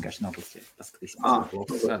paņēmu vienkārši nopusies, paskatīsimies,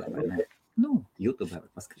 blokus strādā vai ne. Nu, YouTube var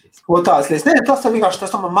paskatīties. Ko tāds lies? Nē, tas vienkārši,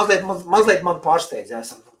 tas man mazliet man pārsteidz,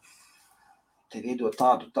 esam. Tev iedot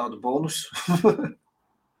tādu bonusu.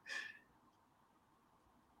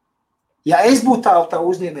 Ja es būtu tā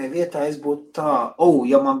uzņēmēja vietā, es būtu tā,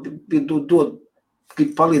 ja man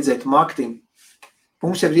grib palīdzēt marketingu,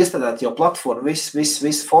 mums jau ir iestādāt jau platforma,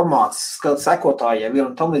 viss formāts, sekotāji jau ir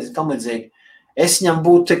un tam līdzīgi. Es viņam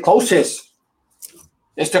būtu klausies.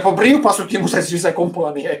 Es te pa brīvu pasūtīju mums visai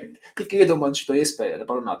kompānijai. Tikai iedomāt šito iespēju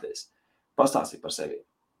parunāties. Pastāstīt par sevi.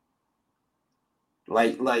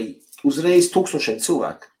 Lai uzreiz 1000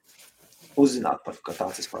 cilvēku uzzinātu par, ka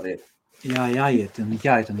tāds vispār ir. Jā, jāiet un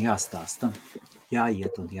jāstāsta.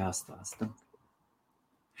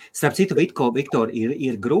 Starp citu, Viktor,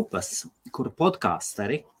 ir grupas, kuru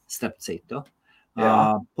podkāsteri, starp citu,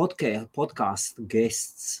 podkāstu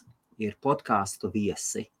gests, ir podkāstu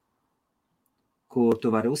viesi, kur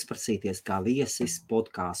tu vari uzprasīties kā viesis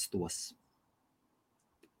podkāstos.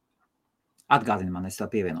 Atgādini man, es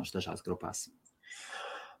tev pievienošu dažās grupās.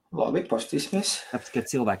 Labi, pastīsimies. Tāpēc, ka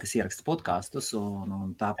cilvēki, kas ieraksta podkāstus,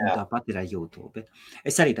 un tāpat ir ar YouTube.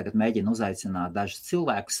 Es arī tagad mēģinu uzaicināt dažus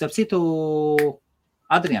cilvēkus. Starp citu,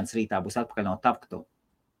 Adrians rītā būs atpakaļ no Tapktu.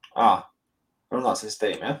 Runāsies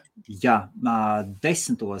tevim, ja? Jā,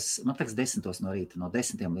 10 no rīta, no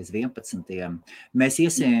 10 līdz 11. Mēs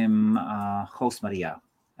iesim Host Marijā.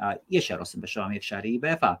 Iešērosim bez šām iekšā arī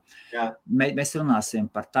IBF-ā. Mēs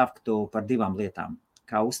runāsim par Tapktu, par 2 lietām.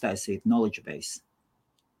 Kā uztaisīt knowledge base.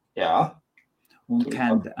 Jā. Un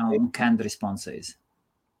canned responses.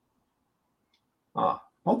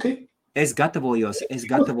 Ok. Es gatavojos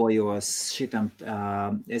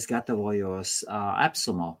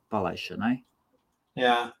Epsumo palaišanai.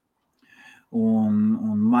 Jā. Un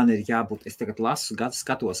man ir jābūt, es tagad lasu,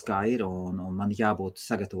 skatos, kā ir, un man jābūt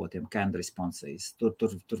sagatavotiem canned responses. Tur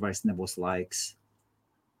vairs nebūs laiks.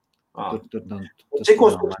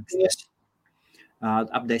 Cikos tur ies?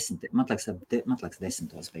 Ap 10. Man liekas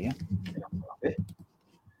 10. bija.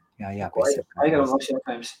 Jā.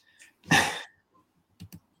 Jautājums.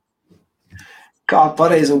 Kā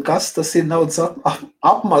pareizi un kas tas ir naudas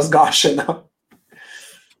apmazgāšana?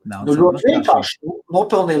 Ļoti vienkārši.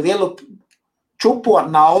 Nopelnīja lielu čupu ar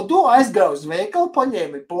naudu, aizgāja uz veikalu,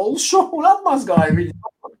 paņēma pulšu un apmazgāja viņu.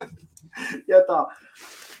 Ja tā.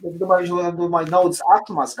 Es domāju, naudas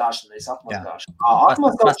atmazgāšana.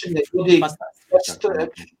 Atmazgāšana ir godīgi.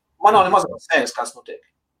 Man nav nemaz sējas, kas notiek.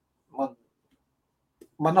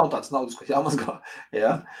 Man nav tāds naudas, ko jāmazgā.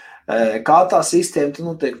 Ja? Kā tā sistēma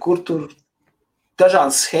notiek, kur tur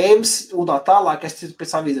dažādas schēmas un tā tālāk, es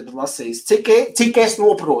pēc avīzēm lasījis. Cik es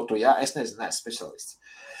noprotu, ja? Es nezinu, neesmu specialists.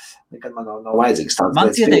 Nekad man nav vajadzīgs tāds.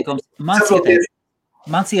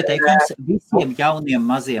 Mans ieteikums visiem jauniem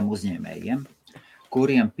maziem uzņēmējiem,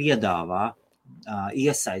 kuriem piedāvā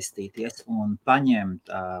iesaistīties un paņemt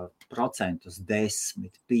procentus 10,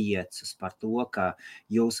 5 par to, ka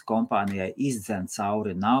jūsu kompānijai izdzen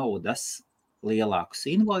cauri naudas lielākus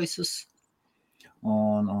invoisus,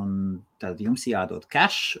 un tad jums jādod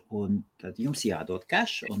cash, un jums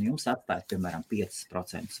atstāt, piemēram,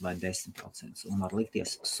 5% vai 10%, un var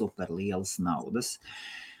likties super lielas naudas.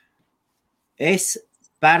 Es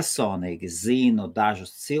personīgi zinu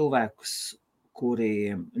dažus cilvēkus,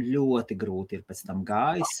 kuriem ļoti grūti ir pēc tam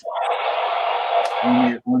gājis,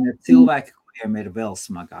 un ir cilvēki, kuriem ir vēl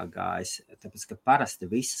smagāk gājis, tāpēc, ka parasti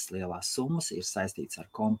visas lielās summas ir saistīts ar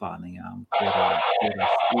kompānijām, kur ir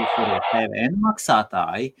TVN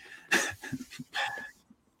maksātāji.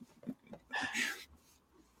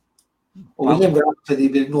 Un viņiem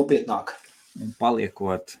grāmatvedība ir nopietnāka. Un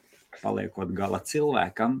paliekot gala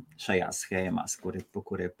cilvēkam šajās schēmās, kur ir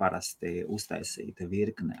parasti uztaisīta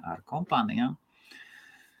virkne ar kompānijām,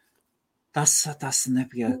 tas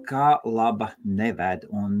nepie kā laba neved.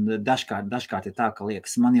 Un dažkārt ir tā, ka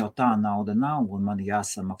liekas, man jau tā nauda nav, un man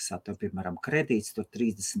jāsamaksā, piemēram, kredīts, tur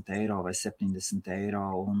 30 eiro vai 70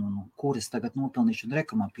 eiro, un kur es tagad nopelnīšu, un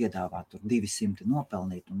rekomā piedāvā tur 200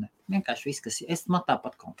 nopelnīt, un vienkārši viss, man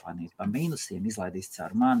tāpat kompānija par mīnusiem izlaidīs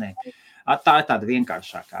caur mani. Tā ir tāda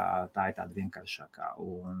vienkāršākā,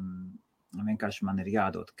 un vienkārši man ir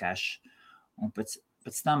jādod cash, un pēc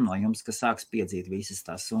tam no jums, kas sāks piedzīt visas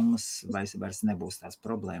tās summas, vairs nebūs tās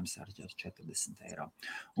problēmas ar 40 eiro.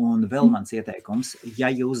 Un vēl mans ieteikums, ja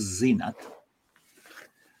jūs zinat,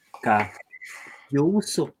 ka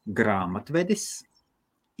jūsu grāmatvedis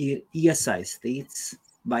ir iesaistīts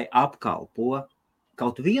vai apkalpo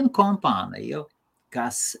kaut vienu kompāniju,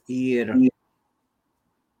 kas ir,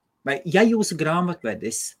 vai ja jūsu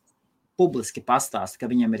grāmatvedis publiski pastāst, ka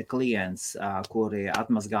viņam ir klients, kuri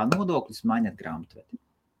atmazgā nodokļus, mainiet grāmatvedi.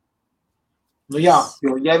 Nu jā,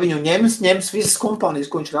 jo ja viņu ņems visas kompānijas,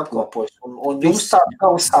 ko viņš ir apkalpojis, un jums tā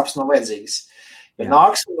kaut sāps nav vajadzīgas. Ja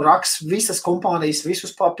nāks un raks visas kompānijas,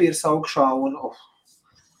 visus papīrus augšā un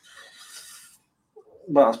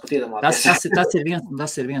bāls pat iedomāties.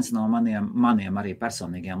 Tas ir viens no maniem arī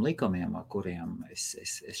personīgiem likumiem, ar kuriem es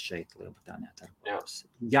šeit Lielbritānijā darbojos.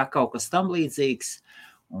 Ja kaut kas tam līdzīgs,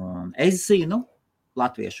 un es zinu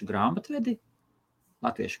latviešu grāmatvedi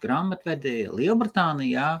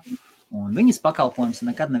Lielbritānijā, un viņas pakalpojums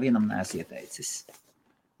nekad nevienam neesmu ieteicis.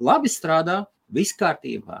 Labi strādā, viss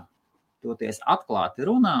kārtībā, toties atklāti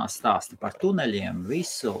runā, stāsta par tuneļiem,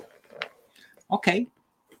 visu. Ok,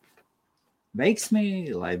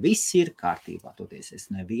 veiksmi, lai viss ir kārtībā, toties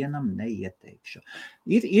es nevienam neieteikšu.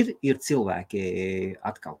 Ir cilvēki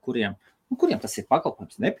atkal, kuriem tas ir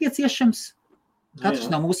pakalpojums nepieciešams,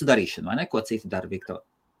 katrs nav mūsu darīšana, vai ne, ko citu dara, Viktor?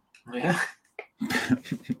 Jā.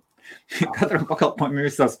 Katram pakalpojumam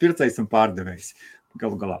ir savs pircējs un pārdevējs.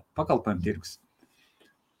 Galu galā, pakalpojumu tirgus.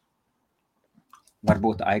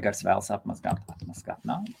 Varbūt Aigars vēlas apmazgāt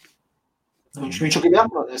naudu. Viņš grib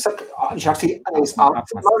apmazgāt. Viņš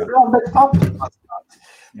apmazgāt, bet apmazgāt.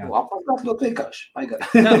 Apmazgāt ļoti vienkārši, Aigar.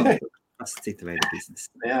 Tas cita veida biznes.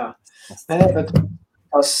 Jā. Bet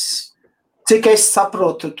tas, cik es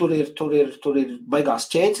saprotu, tur ir baigās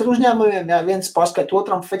ķēdes ar uzņēmumiem, jā, viens pārskait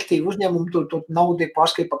otram efektīvu uzņēmumu, tur naudu ir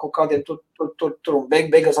pārskait par kaut kādiem, tur un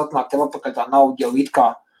beigās atnāk tev atpakaļ tā nauda jau it kā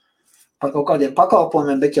par kaut kādiem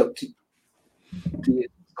pakalpojumiem, bet jau,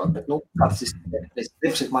 kāds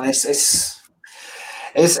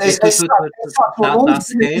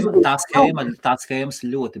tā schēmas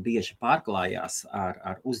ļoti bieži pārklājās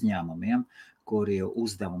ar uzņēmumiem, kuri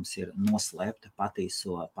uzdevums ir noslēpt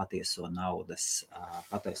patieso naudas,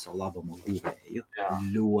 patieso labumu guvēju.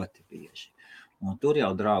 Ļoti bieži. Un tur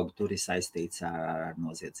jau, draugi, tur ir saistīts ar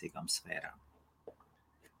noziedzīgām sfērām.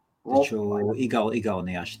 Taču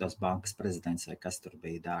Igaunijā šitas bankas prezidents, vai kas tur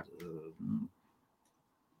bija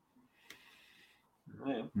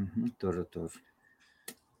tur.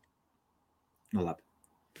 Nu, labi.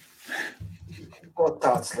 Ko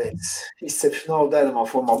tāds lietas? Izcepšu naudu ēdamā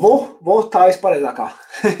formā. Tā ir pareizākā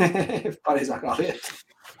lieta.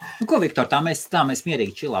 Nu, ko, Viktor, tā mēs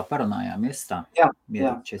mierīgi čilā parunājāmies tā? Jā.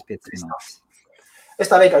 Mierīgi 45 minūtes. Es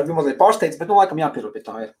tā vienkārši biju mazliet pārsteidz, bet laikam jāpierod pie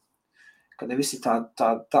tā ir. Ka ne visi tā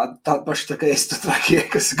paši tā, ka es tu trakie,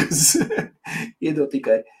 kas iedod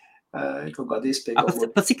tikai kaut kādu iespēju.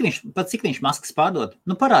 Pat cik viņš maskas pārdod?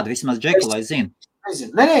 Nu, parāda vismaz Džeku, lai zinu.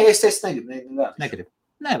 Nezinu. Nē, es negribu. Negribu.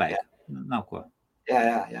 Nevajag. Nav ko.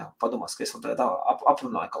 Jā. Padomās, ka es vēl tā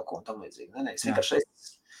aprunāju kaut ko un tam līdzīgi. Nē, es vienkārši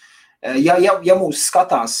ja mūs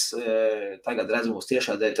skatās, tagad redz mūs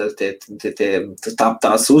tiešā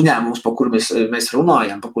tās uzņēmumus, par kuru mēs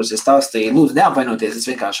runājam, par kurus es stāstīju, lūdzu, neapvainoties, es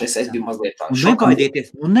vienkārši es biju mazliet tā šokā.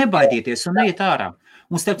 Nebaidieties un neiet ārā.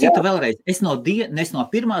 Un starp citu vēlreiz, es no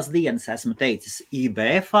pirmās dienas esmu teicis,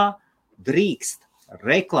 IBF-ā drīkst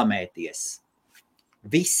reklamēties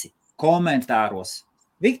visi komentāros.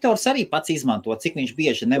 Viktors arī pats izmanto, cik viņš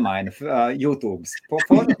bieži nemaina YouTube.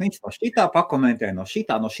 Viņš no šitā pakomentē, no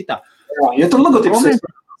šitā. Ja tur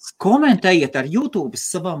logotips komentējiet ar YouTube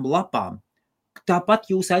savām lapām. Tāpat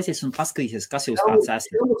jūs aizies un paskatīsies, kas jūs tāds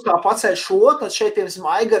esat. Jūs kā pacēl šo, tad šeit, piemēram,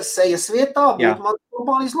 Aigars sejas vietā, būtu man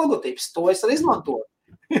kompānijas logotips. To es arī izmantoju.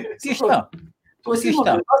 Tieši tā. To es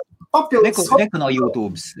izmantoju. Reku no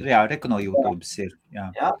YouTubes. Jā, reku no YouTubes ir. Jā,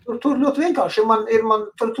 tur ļoti vienkārši.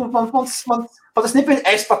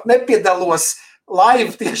 Es pat nepiedalos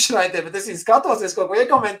live tiešraidē, bet es viņu skatos, es kaut ko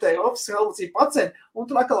iekomentēju, Helmuts pacēl, un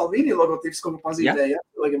tur atkal vīni logotips, ko pazīdēja.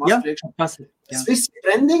 Tas viss ir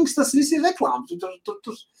trendings, tas viss ir reklāma.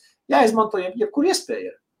 Tur jāizmanto jebkur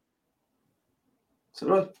iespēja.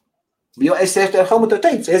 Saprot? Jo es Helmutu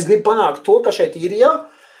teicu, es gribu panākt to, ka šeit ir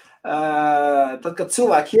tad, kad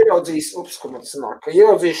cilvēki ieraudzīs,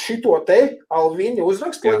 ieraudzīs šito te Alvini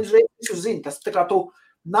uzrakstu, ko viņš visu zina. Tas tā kā tu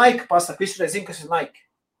Nike pasaka, visu reiz zina, kas ir Nike.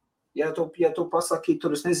 Ja tu pasaki,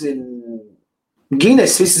 tur es nezinu,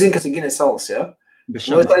 Guinness, visi zina, kas ir Guinness salas, ja?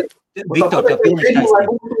 Viktor, tev pilnīgi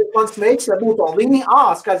taisnība. Mans meiks, ja būtu Alvini,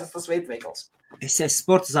 skaidrs tas veikals. Es esmu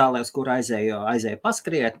sporta zālē, uz kuru aizēju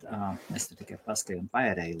paskriet. Es tur tikai paskrieju un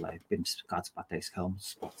paērēju, lai pirms kāds pateiks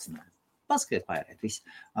Helmuts sports. Paskriet, paērēt, viss.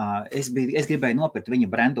 Es gribēju nopirkt viņa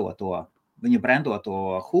brendoto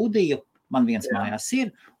hūdiju, man viens mājās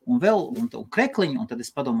ir, un vēl un krekliņu, un tad es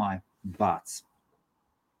padomāju, bāc.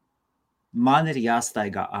 Man ir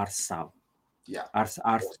jāstaigā ar savu. Jā.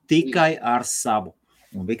 Tikai ar savu.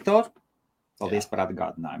 Un Viktor, paldies par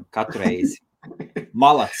atgādinājumu. Katru reizi.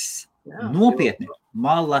 Malacis. Nopietni.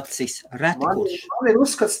 Malacis. Reti kurš. Man ir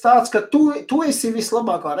uzskats tāds, ka tu esi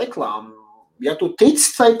vislabākā reklāma. Ja tu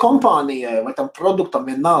tici tai kompānijai vai tam produktam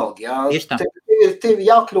vienalga, ja, tev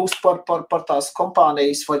jākļūst par tās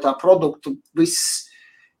kompānijas vai tā produktu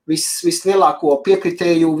vislielāko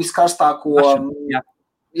piekritēju, viskarstāko.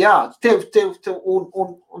 Jā, tev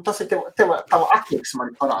un tas ir tava attieksme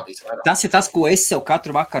man parādīts vairāk. Tas ir tas, ko es sev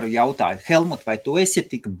katru vakaru jautāju. Helmut, vai tu esi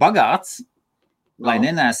tik bagāts, lai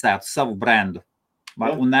nenēsētu savu brendu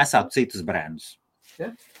un nesētu citus brendus?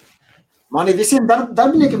 Ja. Man ir visiem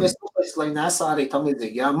darbiniekiem es tāpēc, lai nesā arī tam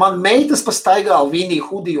līdzīgi. Ja. Man meitas pa staigā vīnī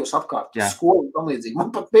hudijos apkārt, skolu tam līdzīgi.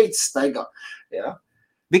 Man pat meitas staigā. Ja.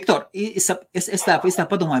 Viktor, es tā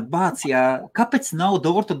padomāju, kāpēc nav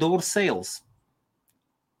door-to-door sales?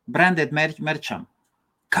 Branded mercham.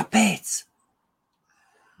 Kāpēc?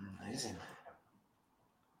 Nezinu.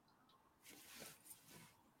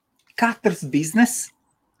 Katrs biznes,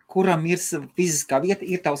 kuram ir fiziskā vieta,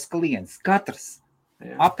 ir tavs klients. Katrs.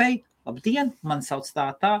 Apei, labdien, man sauc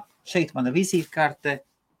tā, šeit mana vizītkarte.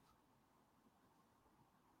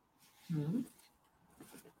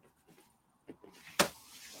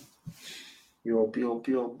 Jo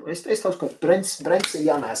es taucu, ka Brents ir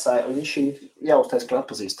jānēsā, un viņš ir jāuztais par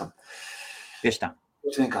atpazīstam. Tieši tā.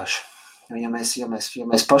 Tas vienkārši. Ja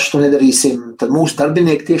mēs paši to nedarīsim, tad mūsu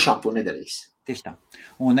darbinieki tiešām to nedarīs. Tieši tā.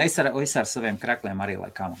 Un es ar saviem krekliem arī,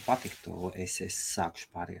 lai kā man patiktu, es sākšu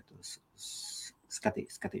pāriet uz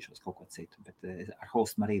skatīšos kaut ko citu, bet ar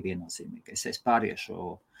hostum arī viennozīmīgi. Es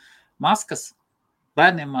pāriešu maskas,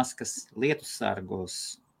 bērniem maskas,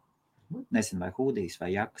 lietussargos, nezinu, vai hūdijas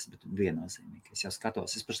vai jakas, bet viennozīmīgi. Es jau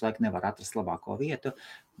skatos, es pašlaik nevaru atrast labāko vietu,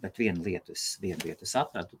 bet vienu vietu es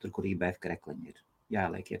atradu, tur, kur IBF krekliņi ir.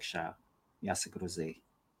 Jāliek iekšā, jāsagruzī.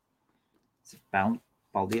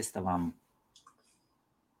 Paldies tavam.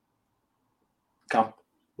 Kam?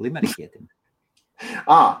 Limerikietim.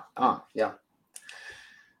 Jā.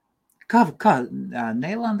 Kā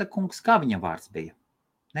Neilanda kungs, kā viņa vārds bija?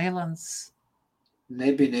 Neilands?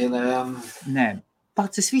 Nebija Nē,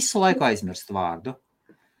 pats es visu laiku aizmirstu vārdu.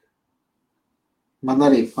 Man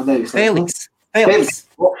arī. Feliks. Jā.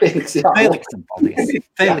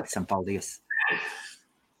 Feliksam paldies.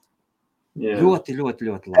 Jā. Ļoti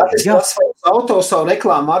labi. Tas auto savu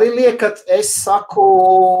reklāmu arī liekat, es saku,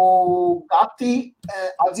 Gati,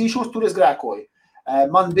 atzīšos, tur es grēkoju.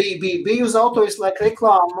 Man bija uz auto visu laiku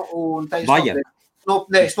reklāmu, un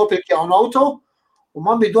es nopirku jaunu auto, un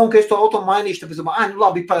man bija doma, ka es to auto mainīšu, tāpēc domāju,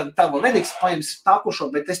 labi, tā vēl nedīgs, paņems tākušo,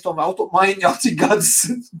 bet es to auto mainu jau cik gadus.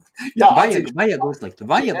 Vajag uzlikt,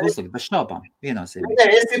 bez šaubām, viennozīmīgi. Nē,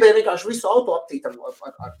 es gribēju vienkārši visu auto aptīt ar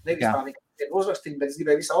nevis tā nekā uzrakstīt, bet es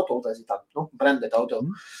gribēju visu auto uztaisīt tādu, branded auto.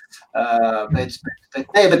 Bet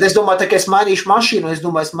es domāju, tā, ka es mainīšu mašīnu,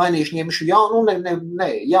 es mainīšu, ņemšu jaunu,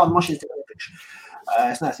 jaunu mašīnu tikai nepriekšu.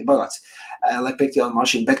 Es neesmu bagāts, lai pēc jaunu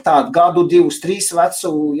mašīnu, bet tādu gadu, 2, 3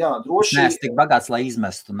 vecu, droši. Neesmu tik bagāts, lai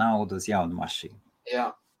izmestu naudu uz jaunu mašīnu. Jā.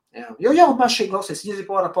 Jo jaunu mašīnu, klausies,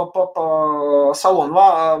 izipu ārā pa salonu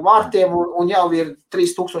vārtiem, un jau ir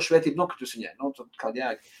 3000 vērtību nokritus viņai. Tad kādi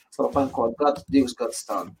jēga, savu paņem kaut gadu, 2 gadus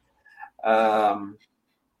tādu.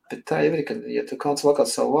 Bet tā jau ir, ka, ja tu kāds vakāt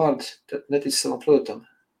savu vārdu, tad netic savam produktam.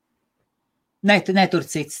 Nē, tur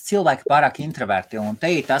cits cilvēki pārāk introverti, un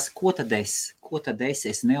te ir tas, ko tad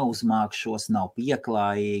es neuzmākšos, nav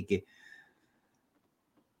pieklājīgi.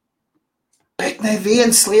 Bet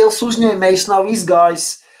neviens liels uzņēmējs nav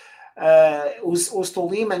izgājis uz to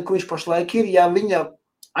līmeni, ko viņš pašlaik ir, ja viņa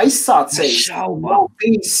aizsācējs nav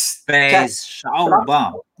bijis. Bez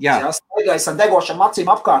šaubām. Jā. Staigājis ar degošām acīm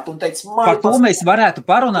apkārt un teica, par to mēs varētu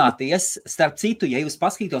parunāties, starp citu, ja jūs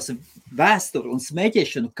paskatītos vēsturi un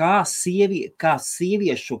smēķēšanu, kā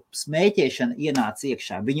sieviešu smēķēšana ienāca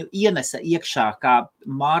iekšā. Viņu ienesa iekšā kā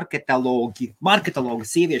marketologi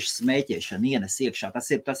sieviešu smēķēšana ienes iekšā. Tas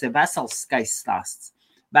ir vesels skaists stāsts.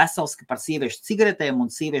 Vesels par sieviešu cigaretēm un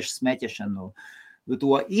sieviešu smēķēšanu.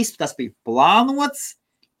 Tas bija plānots,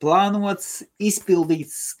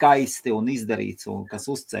 izpildīts skaisti un izdarīts, un kas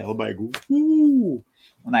uzcēla baigu.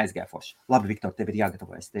 Un aizgāja forši. Labi, Viktor, tev ir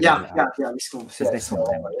jāgatavojas. Jā, viss mums.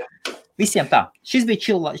 Visiem tā. Šis bija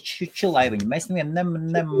čilaiviņi. Mēs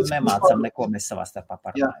nemācām neko, mēs savā starpā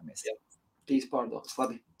parunājamies. Jā. Tīs pārdomas.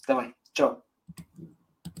 Labi. Davai. Čau.